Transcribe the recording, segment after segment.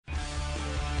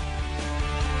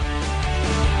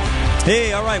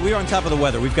Hey, all right, we are on top of the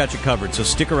weather. We've got you covered, so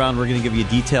stick around. We're going to give you a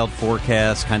detailed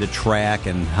forecast, kind of track,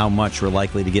 and how much we're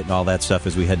likely to get and all that stuff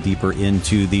as we head deeper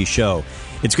into the show.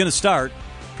 It's going to start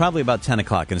probably about 10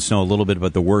 o'clock. Going to snow a little bit,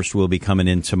 but the worst will be coming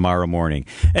in tomorrow morning.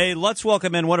 Hey, let's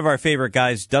welcome in one of our favorite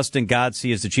guys. Dustin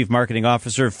Godsey is the Chief Marketing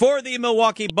Officer for the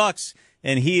Milwaukee Bucks,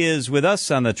 and he is with us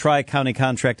on the Tri-County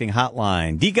Contracting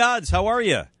Hotline. D. Gods, how are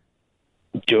you?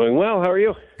 Doing well. How are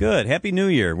you? Good. Happy New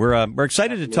Year. We're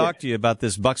excited to talk to you about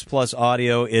this Bucks Plus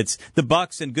audio. It's the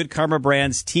Bucks and Good Karma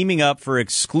Brands teaming up for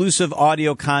exclusive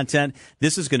audio content.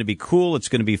 This is going to be cool. It's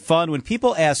going to be fun. When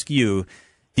people ask you,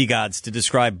 D-Gods, to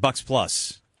describe Bucks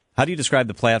Plus, how do you describe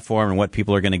the platform and what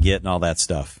people are going to get and all that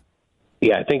stuff?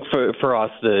 Yeah, I think for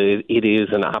us, it is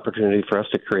an opportunity for us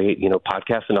to create,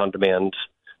 podcasts and on-demand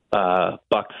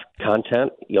Bucks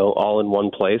content, all in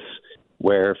one place,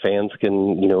 where fans are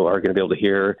going to be able to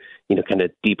hear, kind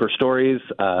of deeper stories,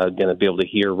 going to be able to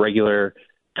hear regular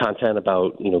content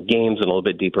about, games and a little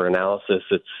bit deeper analysis.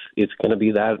 It's going to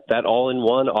be that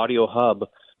all-in-one audio hub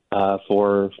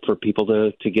for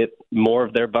people to get more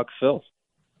of their Bucks fill.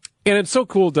 And it's so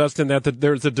cool, Dustin, that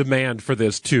there's a demand for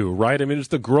this too, right? I mean, it's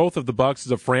the growth of the Bucks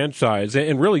as a franchise,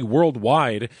 and really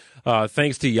worldwide,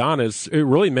 thanks to Giannis, it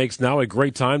really makes now a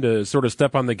great time to sort of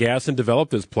step on the gas and develop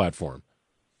this platform.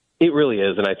 It really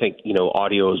is, and I think,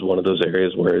 audio is one of those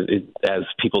areas where, as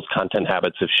people's content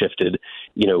habits have shifted,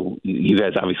 you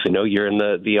guys obviously know you're in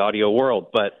the audio world,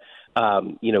 but,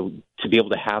 to be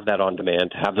able to have that on demand,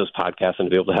 to have those podcasts, and to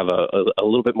be able to have a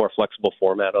little bit more flexible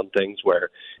format on things where,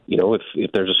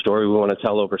 if there's a story we want to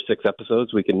tell over 6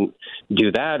 episodes, we can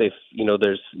do that. If,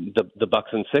 there's the Bucks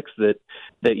and 6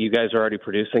 that you guys are already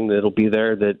producing, that'll be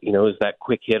there, that, is that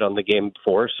quick hit on the game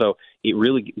before. So it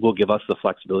really will give us the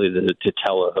flexibility to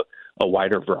tell a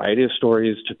wider variety of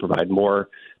stories, to provide more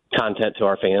content to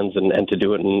our fans, and to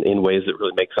do it in ways that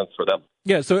really make sense for them.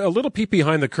 Yeah, so a little peek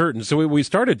behind the curtain. So we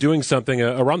started doing something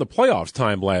around the playoffs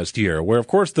time last year, where, of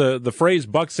course, the phrase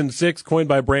Bucks and 6, coined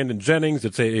by Brandon Jennings,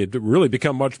 it really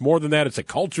become much more than that. It's a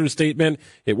culture statement.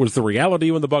 It was the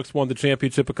reality when the Bucks won the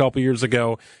championship a couple years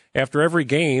ago. After every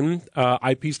game,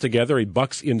 I pieced together a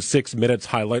Bucks in 6 minutes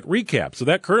highlight recap. So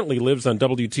that currently lives on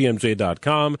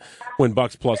WTMJ.com. When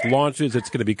Bucks Plus launches, it's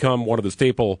going to become one of the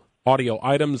staple audio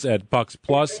items at Bucks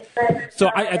Plus. So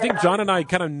I think John and I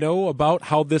kind of know about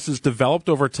how this has developed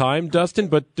over time, Dustin,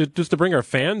 but just to bring our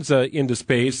fans into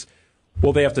space,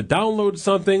 will they have to download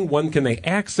something? When can they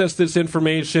access this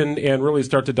information and really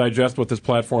start to digest what this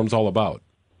platform's all about?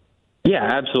 Yeah,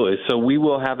 absolutely. So we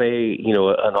will have an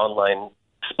online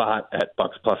spot at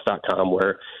bucksplus.com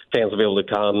where fans will be able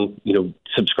to come,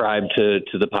 subscribe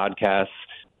to the podcast,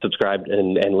 subscribe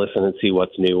and listen and see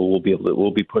what's new.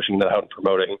 We'll be pushing that out and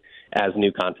promoting as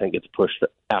new content gets pushed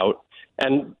out.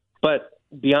 But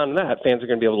beyond that, fans are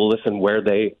going to be able to listen where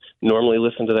they normally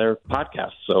listen to their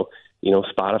podcasts. So,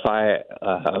 Spotify,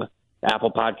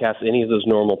 Apple Podcasts, any of those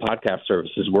normal podcast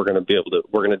services, we're going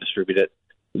to distribute it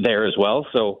there as well.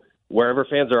 So wherever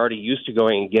fans are already used to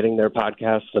going and getting their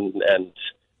podcasts and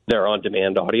their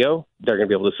on-demand audio, they're going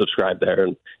to be able to subscribe there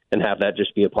and have that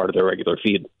just be a part of their regular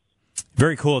feed.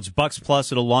 Very cool. It's Bucks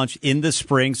Plus. It'll launch in the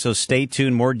spring, so stay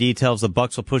tuned. More details. The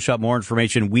Bucks will push out more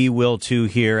information. We will, too,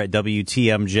 here at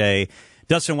WTMJ.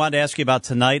 Dustin, wanted to ask you about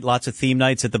tonight. Lots of theme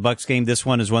nights at the Bucks game. This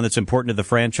one is one that's important to the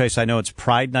franchise. I know it's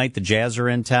Pride Night. The Jazz are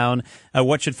in town.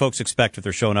 What should folks expect if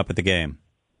they're showing up at the game?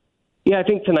 Yeah, I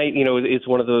think tonight, it's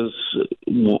one of those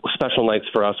special nights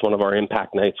for us, one of our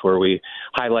impact nights where we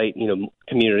highlight,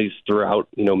 communities throughout,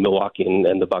 Milwaukee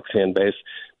and the Bucks fan base.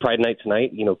 Pride Night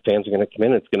tonight, fans are going to come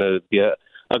in. It's going to be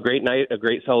a great night, a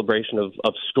great celebration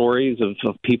of stories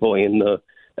of people in the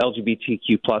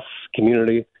LGBTQ plus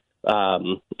community,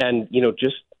 and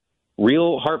just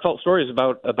real heartfelt stories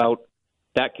about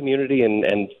that community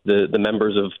and the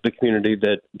members of the community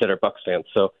that are Bucks fans.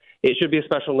 So it should be a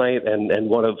special night and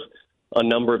one of a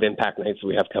number of impact nights that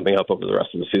we have coming up over the rest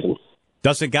of the season.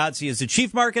 Dustin Godsey is the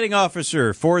Chief Marketing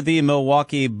Officer for the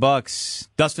Milwaukee Bucks.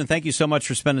 Dustin, thank you so much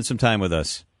for spending some time with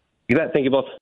us. You bet. Thank you both.